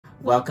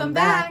Welcome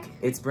back.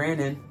 It's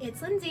Brandon.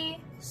 It's Lindsay.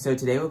 So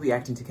today we'll be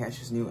acting to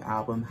Kesha's new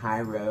album,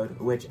 High Road,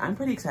 which I'm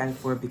pretty excited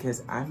for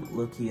because I'm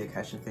low-key a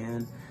Kesha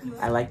fan.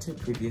 I liked her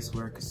previous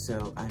work,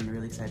 so I'm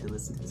really excited to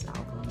listen to this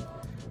album.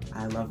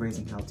 I love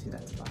Raising Hell too,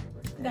 that's fire.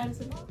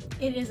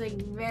 It is a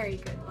very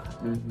good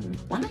one.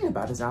 One thing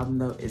about this album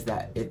though is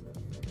that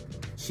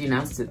she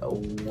announced it a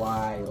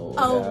while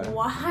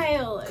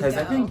ago. Because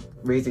I think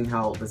Raising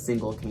Hell, the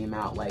single, came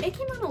out like... It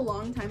came out a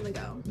long time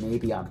ago.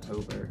 Maybe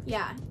October.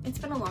 Yeah, it's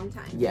been a long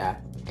time. Yeah,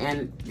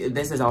 and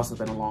this has also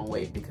been a long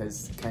wait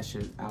because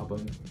Kesha's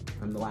album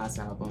from the last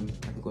album,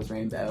 I think, was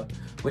Rainbow,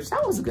 which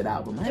that was a good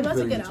album. It was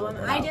a good album.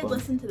 I did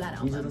listen to that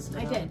album. You did listen to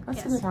that album? That's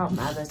yes. a good album.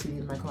 I have that CD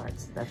in my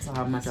cards. That's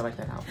how much I like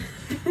that album.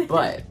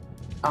 But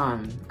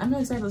I'm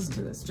really excited to listen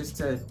to this, just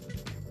to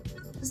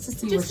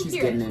see what she's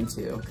getting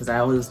into, because I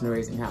always listen to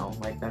Raising Hell.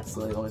 Like, that's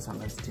the only song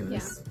I listen to. And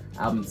this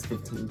album's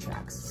 15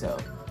 tracks, so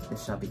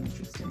this shall be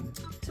interesting.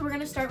 So we're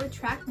gonna start with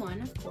track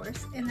 1, of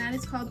course, and that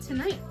is called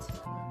Tonight.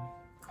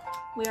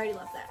 We already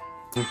love that.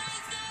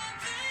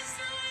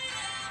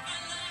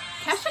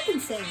 Kesha can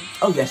sing.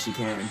 Oh yes, she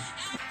can.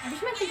 Every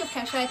time I think of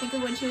Kesha, I think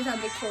of when she was on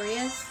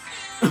Victorious.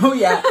 Oh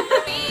yeah.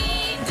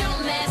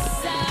 Don't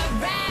mess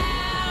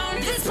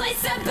around. This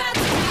place about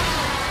to...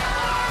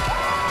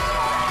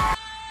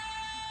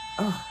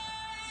 Oh,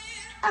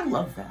 I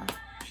love that.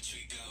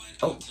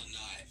 Oh.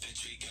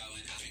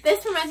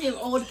 This reminds me of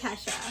old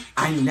Kesha.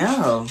 I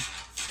know.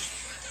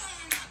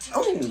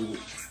 Oh.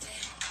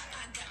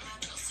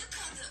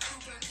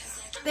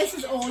 This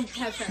is old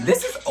Kesha.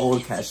 This is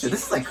old Kesha.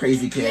 This is like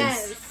Crazy Kids.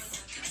 Yes.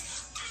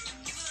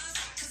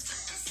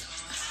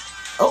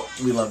 Oh,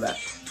 we love that.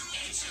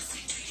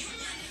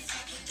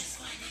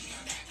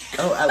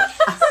 Oh, I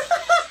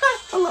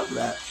love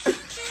that.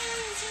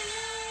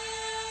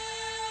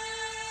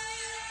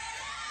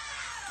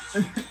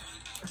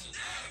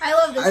 I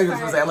love this part. I was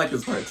gonna say, I like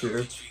this part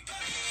too.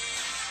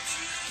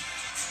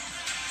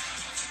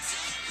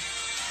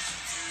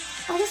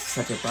 Oh, this is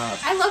such a bop.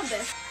 I love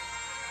this.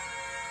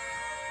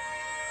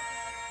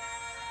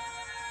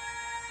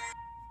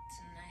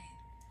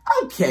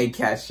 Okay,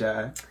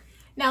 Kesha.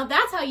 Now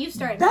that's how you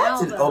start an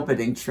That's album. an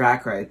opening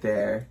track right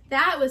there.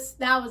 That was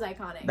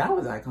iconic. That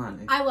was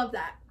iconic. I love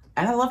that.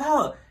 And I love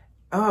how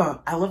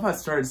it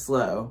started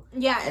slow.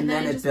 Yeah, and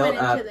then it built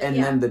up, and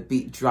then the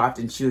beat dropped,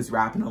 and she was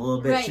rapping a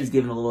little bit. Right. She was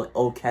giving a little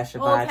old Kesha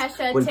vibe.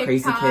 Kesha, when TikTok.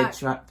 Crazy Kids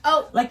dropped.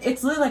 Oh, like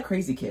it's literally like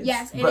Crazy Kids.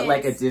 Yes, it but is.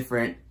 like a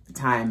different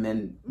time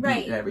and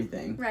beat and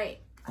everything.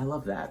 Right. I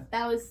love that.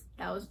 That was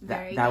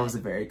very. That was a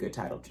very good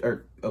title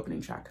or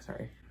opening track.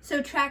 Sorry. So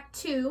track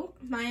 2,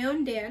 My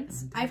Own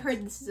Dance. I've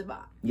heard this is a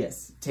bop.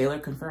 Yes, Taylor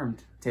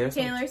confirmed.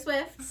 Taylor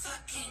Swift.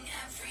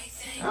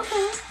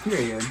 Okay.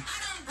 Period.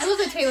 I love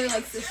that Taylor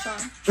likes this song.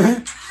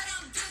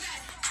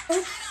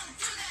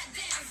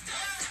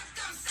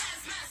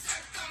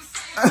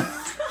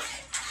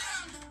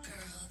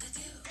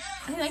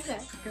 I like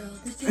that. Girl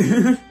to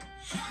do.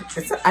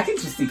 I can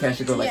just see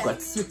Kesha go like,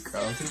 "What's a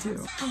girl to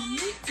do?"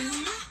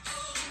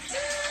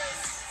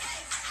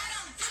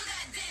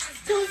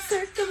 Don't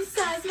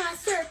circumcise my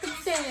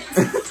circumstance.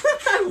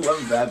 I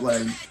love that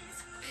line.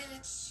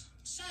 Bitch,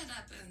 shut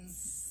up and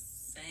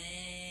sing.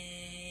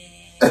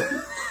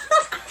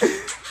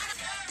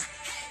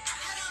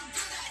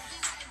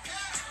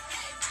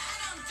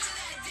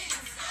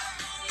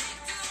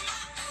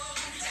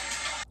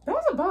 That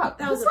was a bop.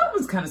 This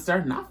album's kind of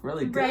starting off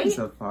really good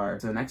so far.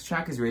 So the next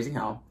track is Raising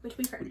Hell. Which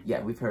we've heard.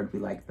 Yeah, we've heard. We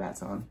like that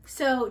song.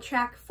 So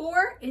track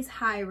 4 is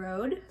High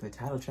Road. The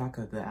title track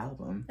of the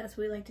album. That's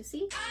what we like to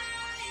see.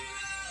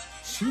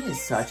 She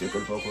is such a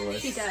good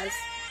vocalist. She does.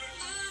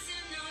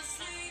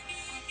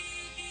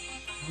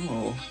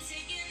 Oh.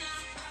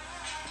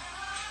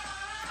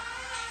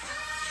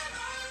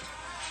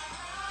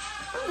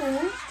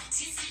 Oh.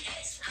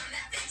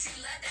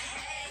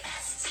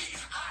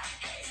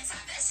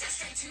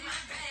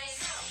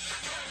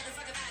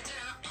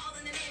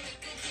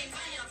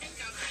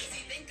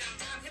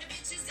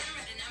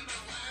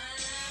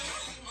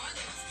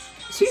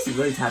 She's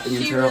really tapping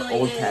into her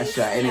old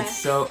Kesha, and it's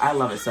so, I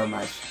love it so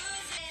much.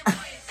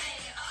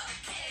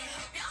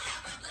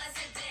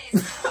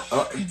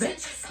 Oh,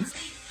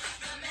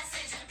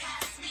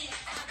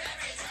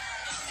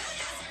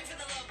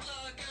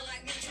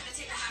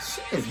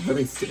 she is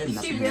really sitting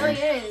up She in really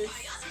here. is.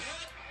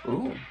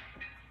 Ooh.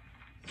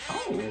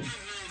 Oh.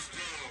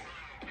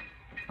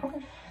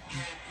 Okay.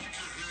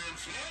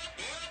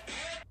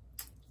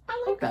 I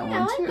like that one too.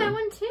 I like that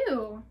one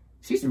too.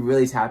 She's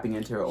really tapping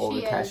into her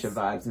older She Kesha is.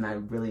 vibes, and I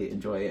really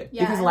enjoy it.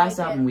 Yeah, because I last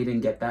like album it. we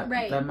didn't get that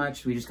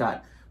much. We just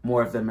got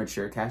more of the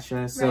mature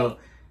Kesha. So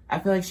I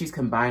feel like she's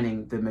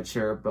combining the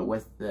mature but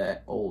with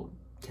the old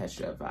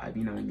Kesha vibe.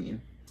 You know what I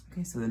mean?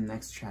 Okay, so the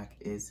next track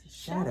is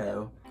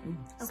Shadow. Ooh,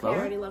 Okay, slower. I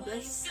already love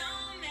this.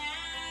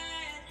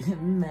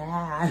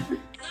 Mad.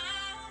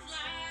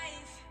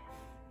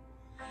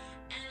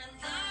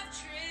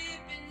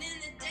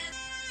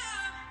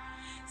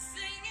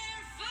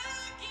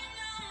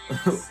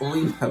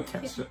 We know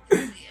Kesha.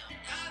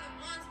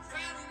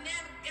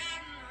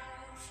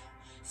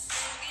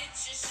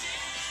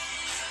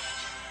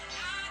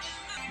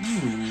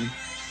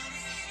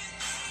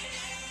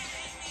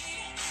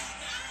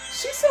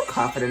 She's so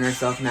confident in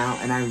herself now,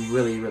 and I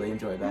really, really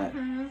enjoy that.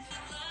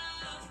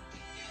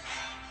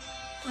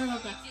 I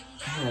love that.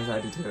 Yes, I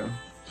do too.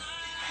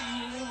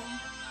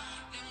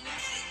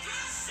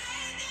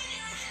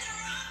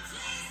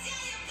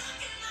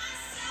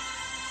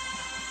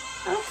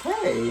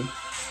 Okay.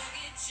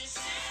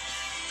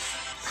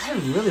 I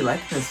really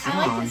like this song.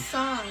 I like this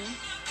song.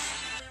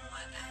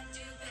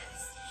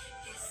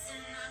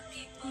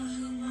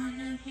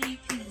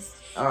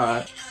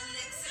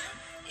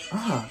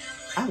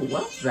 I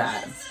love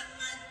that.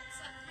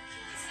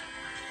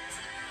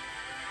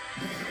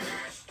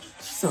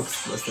 She's so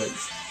explicit.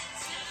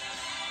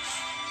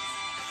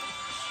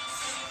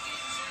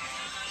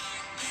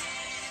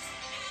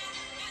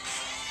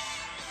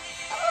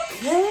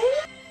 Okay.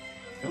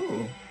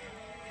 Ooh,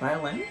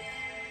 violin.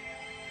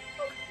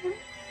 Okay.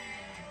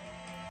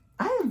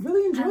 I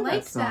really enjoy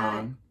that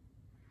song.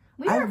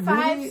 We are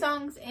 5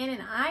 songs in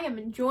and I am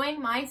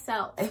enjoying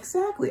myself.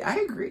 Exactly, I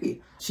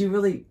agree. She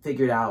really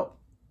figured out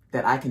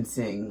that I can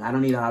sing. I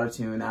don't need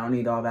auto-tune. I don't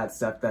need all that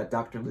stuff that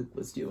Dr. Luke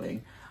was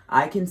doing.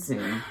 I can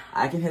sing.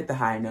 I can hit the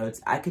high notes.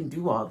 I can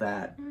do all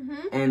that.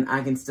 And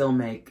I can still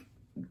make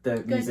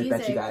the music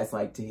that you guys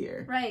like to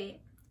hear. Right.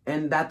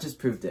 And that just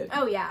proved it.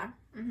 Oh, yeah.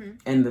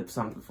 And the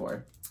song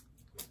before.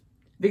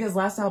 Because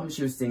last album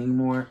she was singing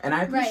more, and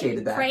I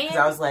appreciated that. Because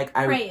I was like,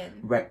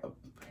 praying.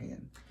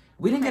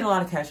 We didn't get a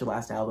lot of Kesha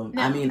last album.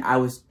 No. I mean, I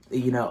was,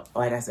 you know,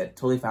 like I said,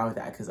 totally fine with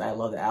that because I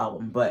love the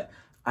album. But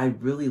I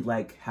really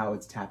like how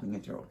it's tapping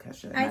into old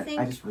Kesha. And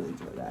I just really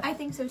enjoy that. I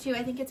think so too.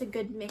 I think it's a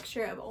good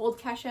mixture of old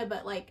Kesha,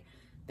 but like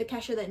the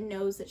Kesha that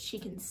knows that she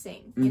can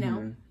sing, you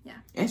know? Yeah.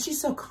 And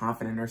she's so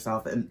confident in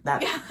herself. And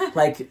that,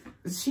 like,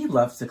 she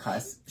loves to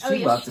cuss.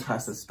 She loves to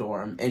cuss a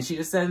storm. And she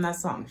just said in that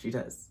song, she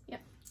does.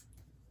 Yep.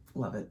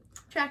 Love it.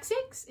 Track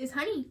 6 is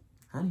Honey.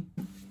 Honey.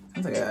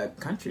 Sounds like a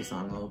country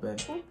song a little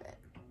bit. A little bit.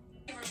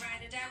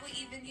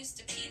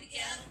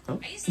 Oh.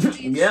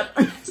 Yep.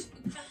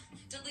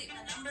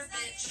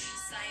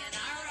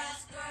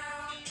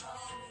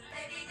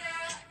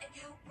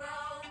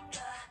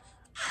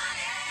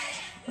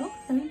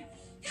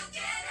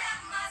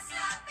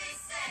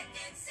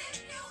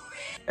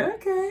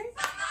 Okay.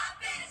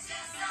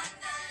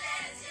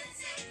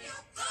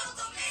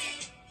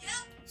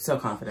 So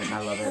confident.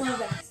 I love it. I love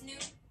that.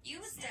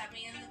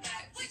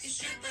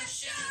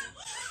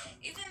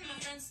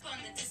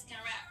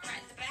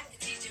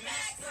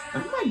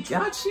 Oh my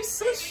god, she's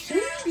so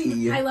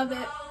shady. I love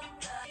it.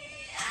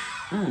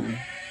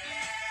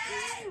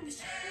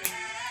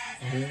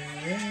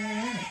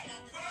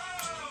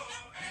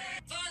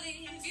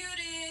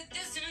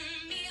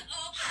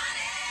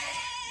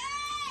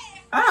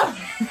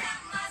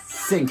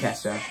 Sing,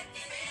 Kesha.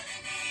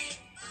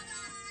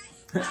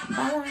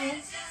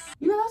 Bye.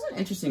 You know, that's an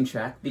interesting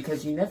track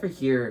because you never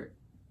hear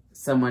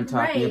someone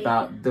talking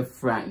about the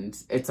friend.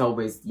 It's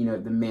always, you know,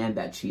 the man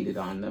that cheated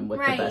on them with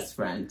the best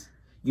friend.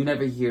 You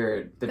never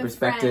hear the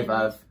perspective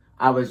of,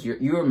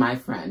 you were my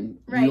friend,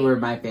 you were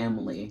my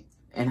family,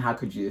 and how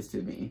could you do this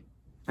to me?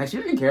 Like, she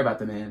didn't care about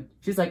the man.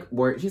 She's like,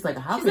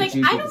 how could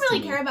you do I don't this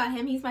really to care me? about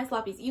him. He's my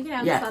sloppies. You can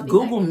have the sloppies.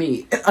 Google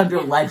me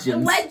under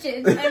legends.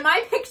 Legends, and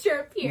my picture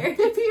appeared.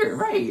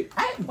 Right.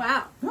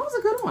 Wow. That was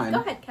a good one.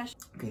 Go ahead, Kesha.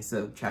 Okay,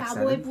 so track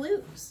Cowboy 7.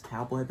 Blues.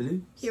 Cowboy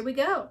Blues. Here we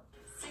go.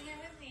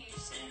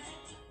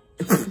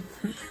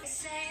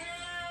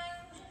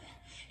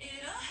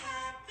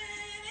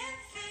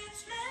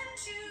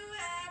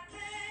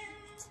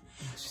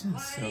 She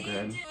sounds so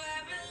good.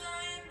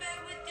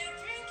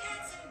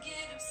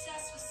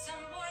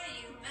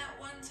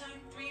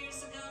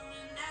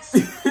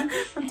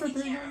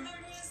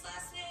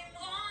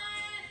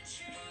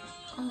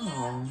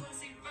 Oh.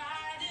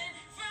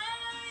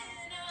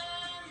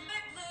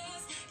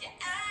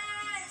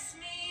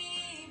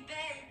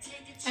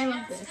 I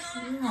love this.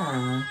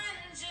 Yeah.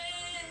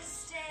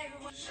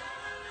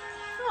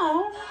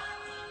 Oh.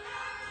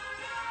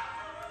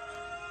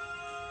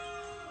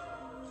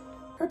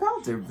 Her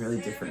ballads are really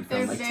different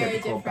from like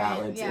typical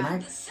ballads, and I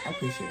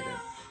appreciate it.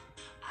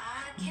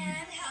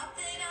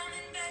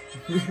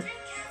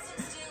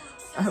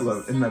 I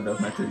love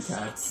my 3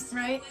 cats.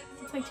 Right?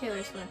 It's like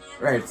Taylor Swift.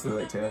 Right, it's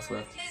like Taylor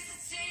Swift.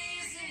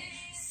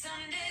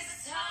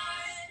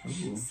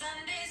 Ooh.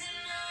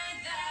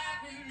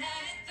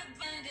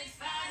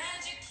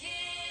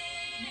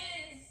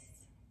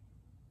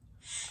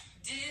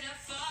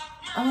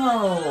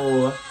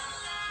 Oh,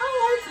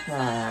 I like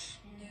that.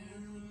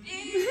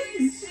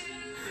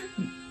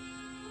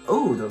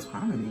 Oh, those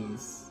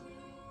harmonies.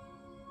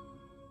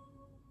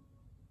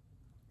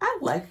 I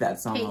like that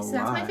song a lot. So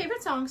that's my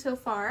favorite song so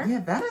far.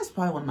 Yeah, that is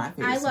probably one of my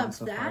favorite songs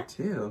so far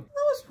too.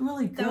 That was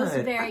really good. That was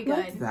very good.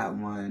 I liked that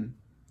one.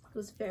 It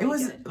was very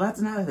good.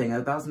 That's another thing.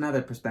 That was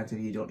another perspective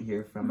you don't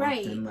hear from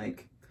often.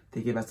 Like,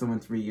 thinking about someone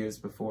 3 years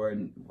before,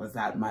 and was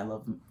that my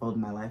love of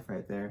my life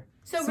right there.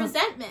 So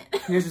resentment.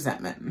 Here's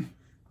resentment.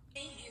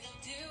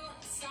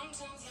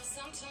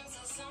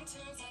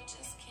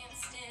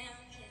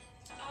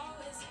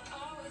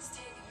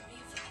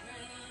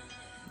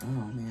 Oh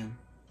man.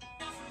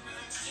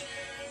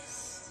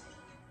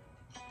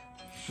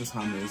 Those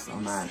harmonies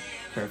on that.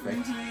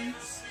 Perfect.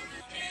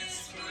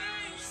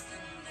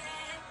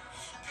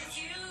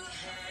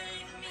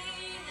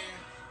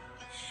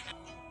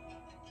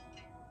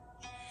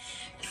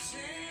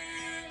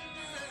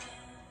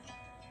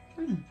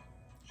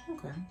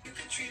 Okay.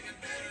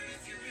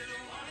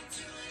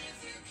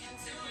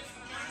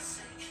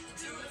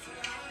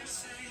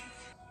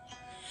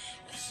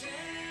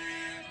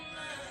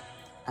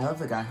 I love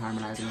the guy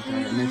harmonizing with her.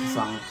 It makes the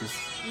song just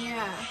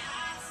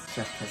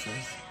chef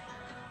kisses.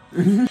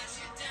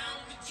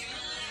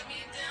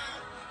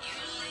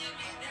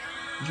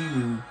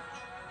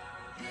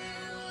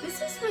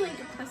 This is really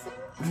depressing.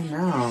 I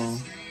know.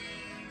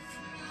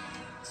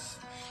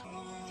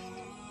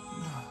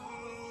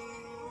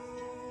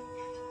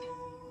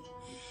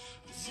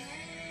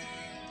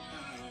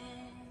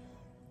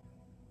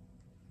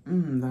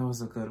 That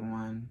was a good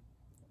one.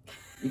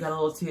 You got a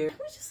little tear? It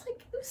was just like,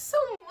 it was so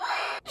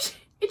much.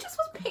 It just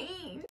was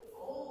pain.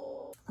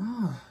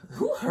 Oh,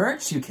 who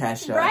hurt you,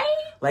 Kesha? Right?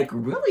 Like,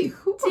 really?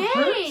 Who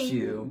hurt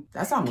you?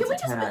 That song was a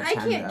 10 out of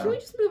 10, Can we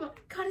just move on?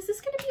 God, is this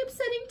going to be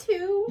upsetting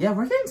too? Yeah,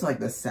 we're getting to like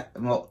the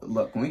well,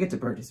 look, when we get to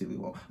Birthday Suit, we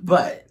won't.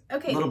 But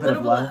okay, a little bit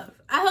of love.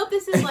 I hope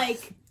this is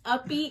like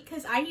upbeat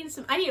because I need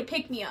to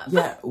pick me up.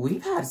 Yeah,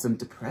 we've had some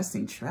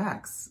depressing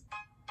tracks.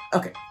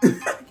 Okay.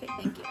 Okay,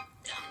 thank you.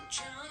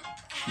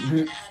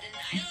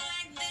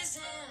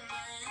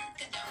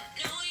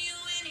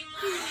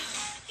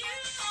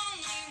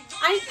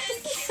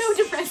 This is so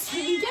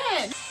depressing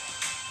again.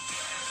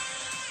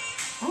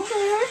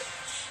 Okay.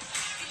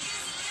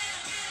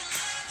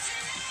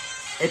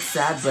 It's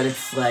sad, but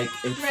it's like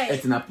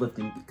it's an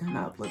uplifting, kind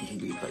of uplifting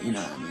beat, but you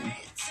know what I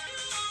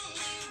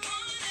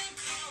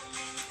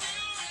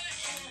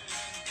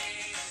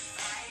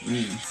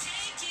mean.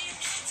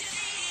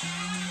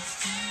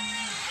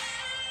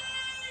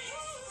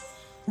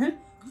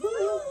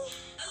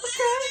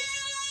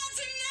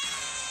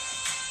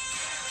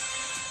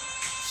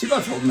 She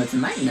loves holding it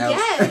tonight, you know.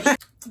 Yes.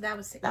 That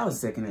was sickening. That was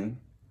sickening.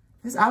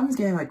 This album's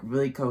getting like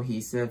really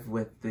cohesive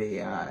with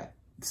the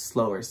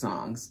slower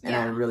songs, and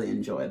I really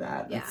enjoy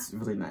that. Yeah. It's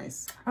really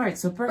nice. All right,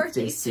 so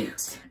Birthday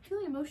Suit. I'm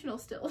feeling emotional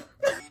still.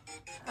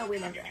 Oh, we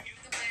love that.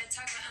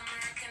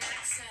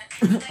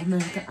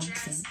 American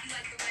accent.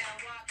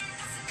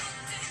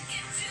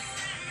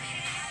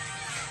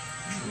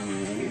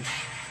 Ooh.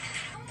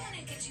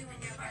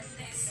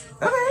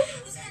 Okay.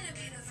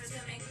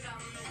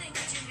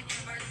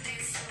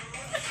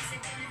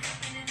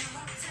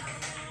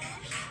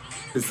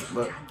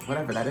 Look,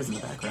 whatever that is in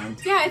the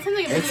background. Yeah, it sounds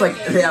like a video It's like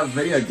game. yeah,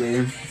 video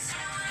game.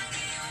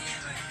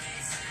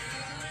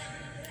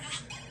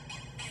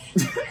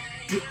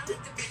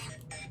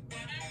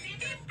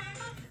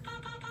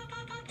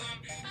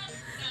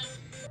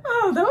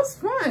 Oh, that was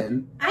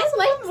fun. I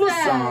liked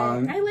that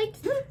song. I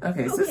liked that.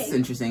 Okay, so this is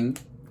interesting.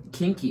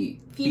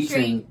 Kinky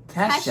featuring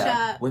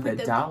Kesha with a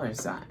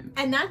 $sign.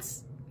 And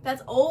that's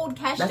old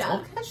Kesha. That's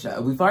old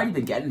Kesha. We've already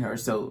been getting her,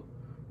 so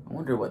I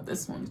wonder what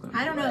this one's gonna be.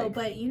 I don't know,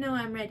 but you know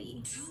I'm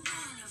ready.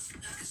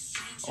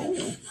 Oh.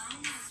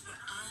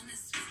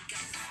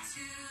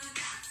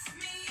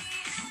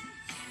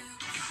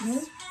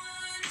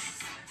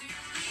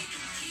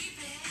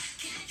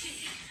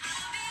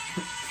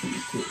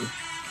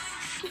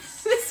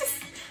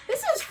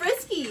 This is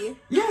frisky.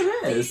 Yeah,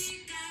 it is.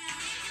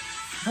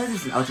 I thought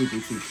this is an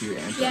LGBTQ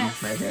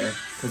anthem right here.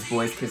 Because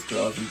boys kiss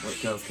girls and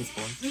girls kiss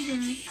boys.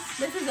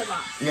 This is a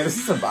bop. Yeah, this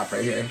is a bop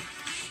right here.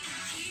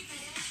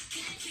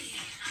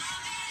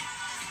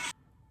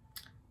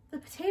 The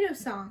potato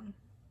song.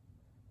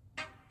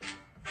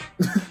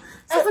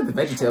 Sounds like the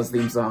VeggieTales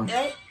theme song.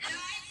 Right?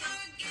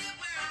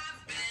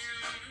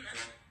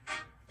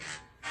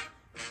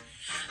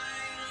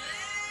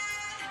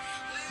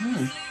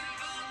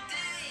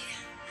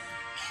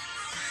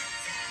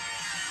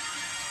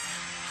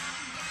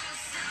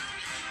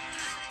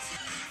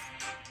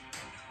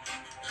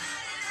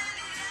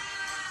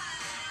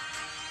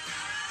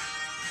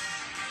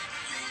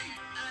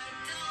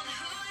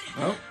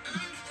 Oh.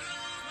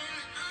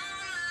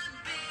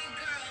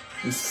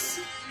 It's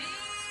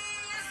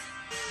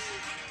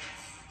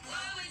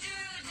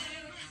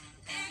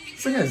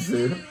like a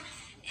zoo.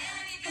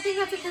 I think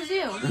that's a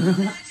kazoo.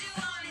 That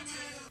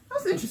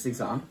was an interesting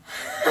song.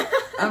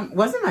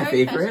 Wasn't my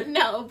favorite.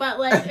 No, but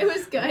like it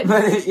was good.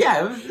 But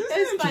yeah, it was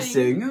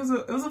interesting. Funny.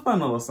 It was a fun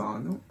little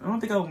song. I don't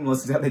think I'll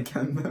listen to that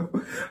again though.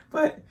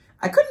 But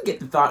I couldn't get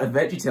the thought of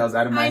VeggieTales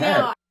out of my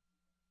head.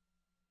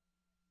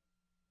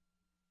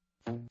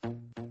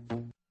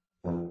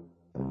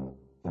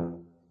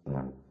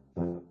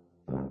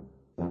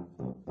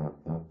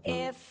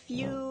 If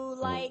you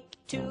like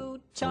to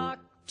talk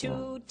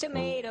to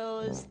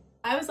tomatoes.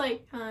 I was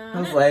like,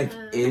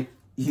 if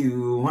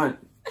you want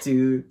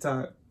to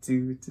talk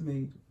to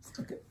tomatoes.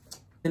 Okay.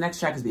 The next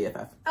track is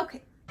BFF.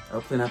 Okay.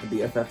 Open up the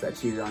BFF that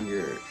cheated on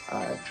your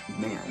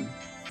man.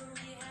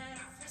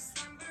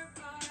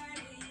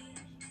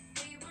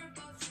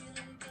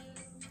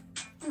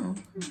 Oh.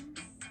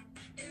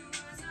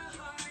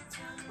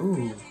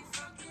 Ooh.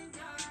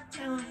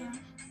 I love that.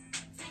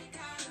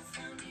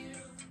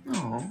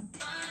 Oh.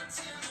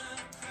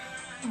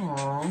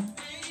 Aww.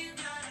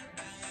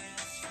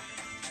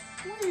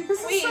 Wait, this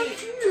is so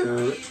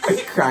cute. Are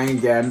you crying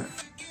again?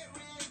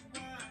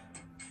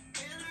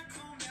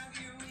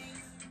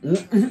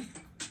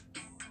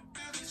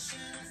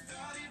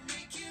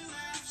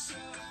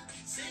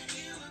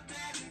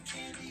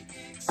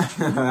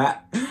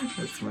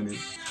 That's funny.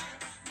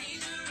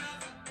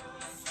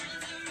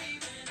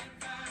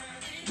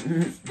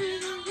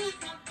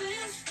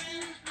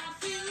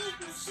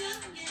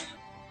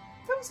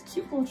 That was a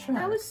cute little track.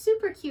 That was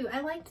super cute.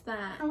 I liked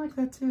that. I like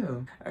that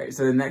too. Alright,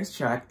 so the next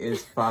track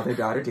is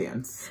Father-Daughter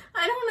Dance.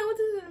 I don't know what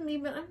this is gonna be,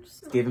 but I'm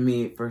just... It's giving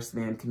me First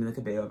Man Camila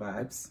Cabello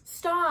vibes.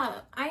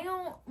 Stop. I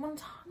don't want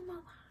to talk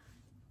about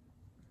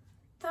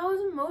that. That was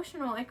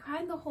emotional. I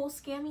cried the whole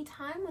scammy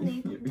time when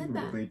they did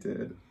that. You really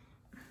did.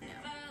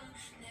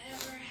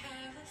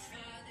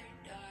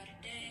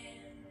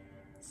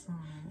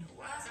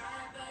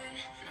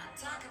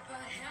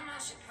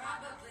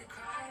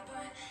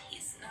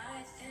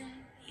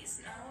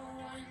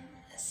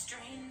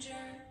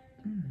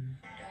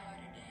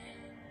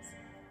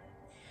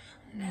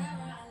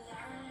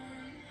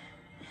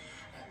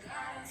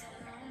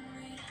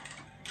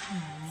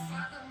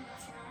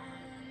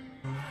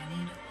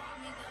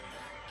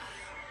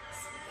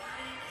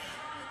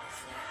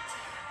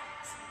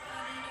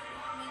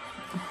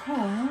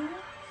 Aww.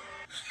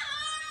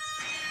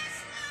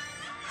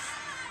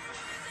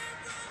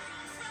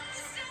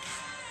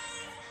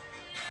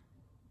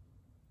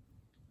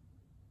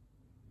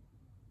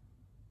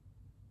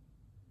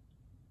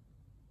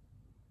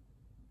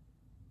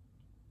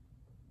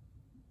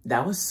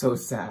 That was so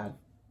sad.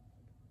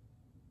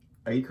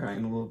 Are you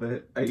crying a little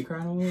bit? Are you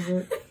crying a little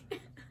bit?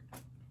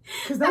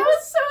 Because that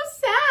was so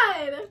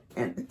sad.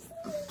 And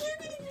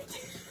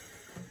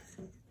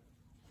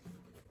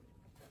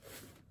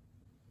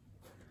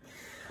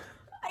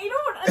I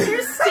don't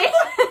understand.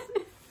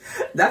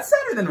 That's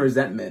sadder than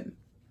resentment.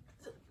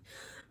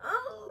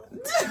 Oh,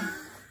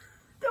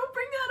 don't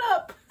bring that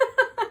up.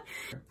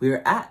 We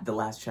are at the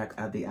last track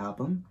of the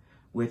album,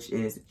 which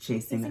is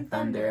Chasing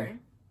Thunder.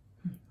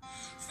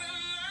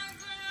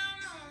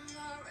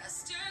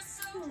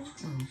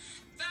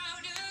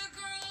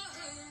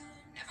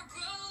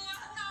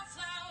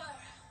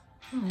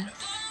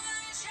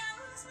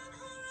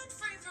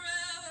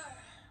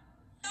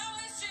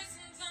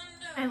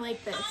 I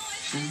like this.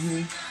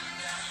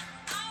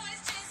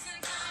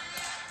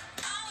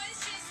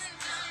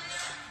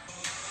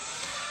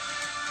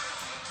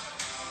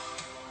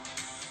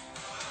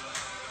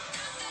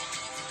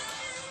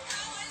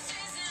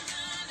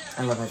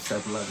 I love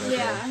episode love right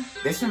Yeah. there.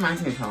 This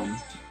reminds me of Home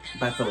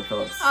by Philip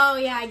Phillips. Oh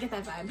yeah, I get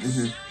that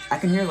vibe. I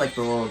can hear like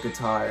the little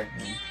guitar.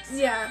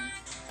 Yeah.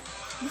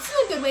 This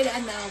is a good way to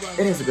end the album.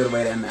 It is a good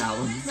way to end the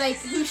album. Like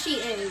who she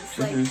is.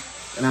 Like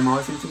and I'm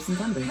always in Chasing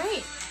Thunder.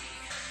 right.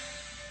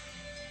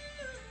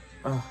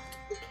 Oh.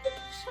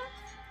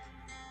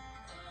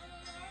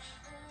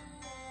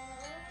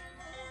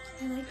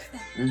 I liked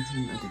that.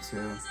 I did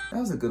too. That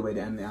was a good way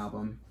to end the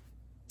album.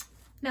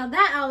 Now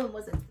that album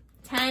was a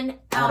 10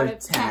 out of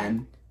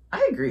 10.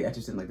 I agree. I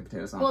just didn't like the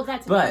potato song. Well,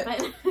 that's but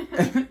that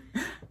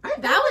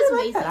was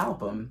amazing. That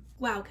album.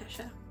 Wow,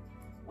 Kesha.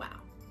 Wow.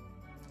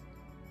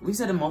 We've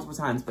said it multiple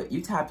times, but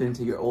you tapped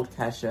into your old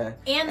Kesha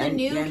And the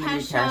new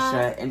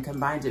Kesha and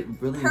combined it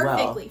really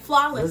perfectly,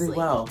 flawlessly. Really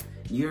well.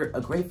 You're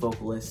a great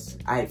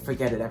vocalist. I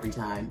forget it every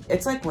time.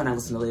 It's like when I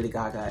listen to Lady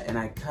Gaga and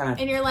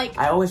and you're like,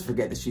 I always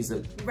forget that she's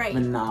a right.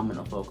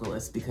 phenomenal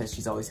vocalist because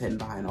she's always hidden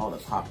behind all the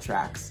pop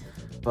tracks.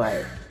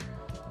 But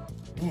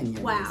man,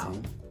 you're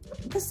amazing.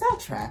 The sad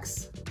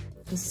tracks.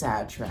 The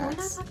sad tracks. Can we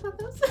not talk about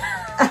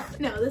those?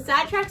 No, the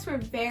sad tracks were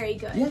very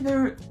good.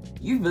 Yeah,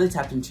 you really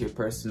tapped into your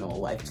personal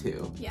life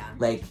too. Yeah.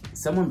 Like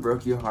someone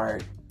broke your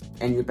heart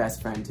and your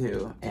best friend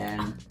too,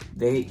 and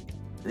they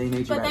made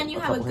you. But then you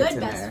have a good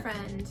best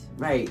friend.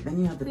 Right. Then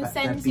you have the who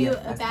sends you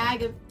a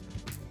bag of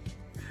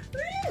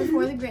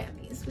before the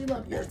Grammys. We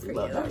love that. Yes, we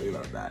love that. We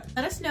love that.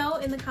 Let us know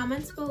in the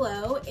comments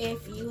below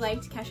if you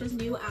liked Kesha's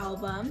new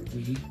album,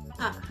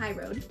 High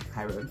Road.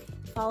 High Road.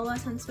 Follow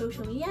us on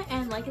social media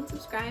and like and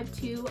subscribe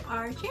to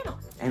our channel.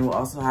 And we'll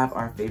also have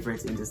our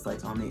favorites and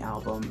dislikes on the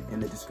album in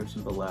the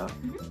description below.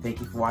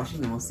 Thank you for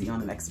watching, and we'll see you on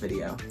the next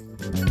video.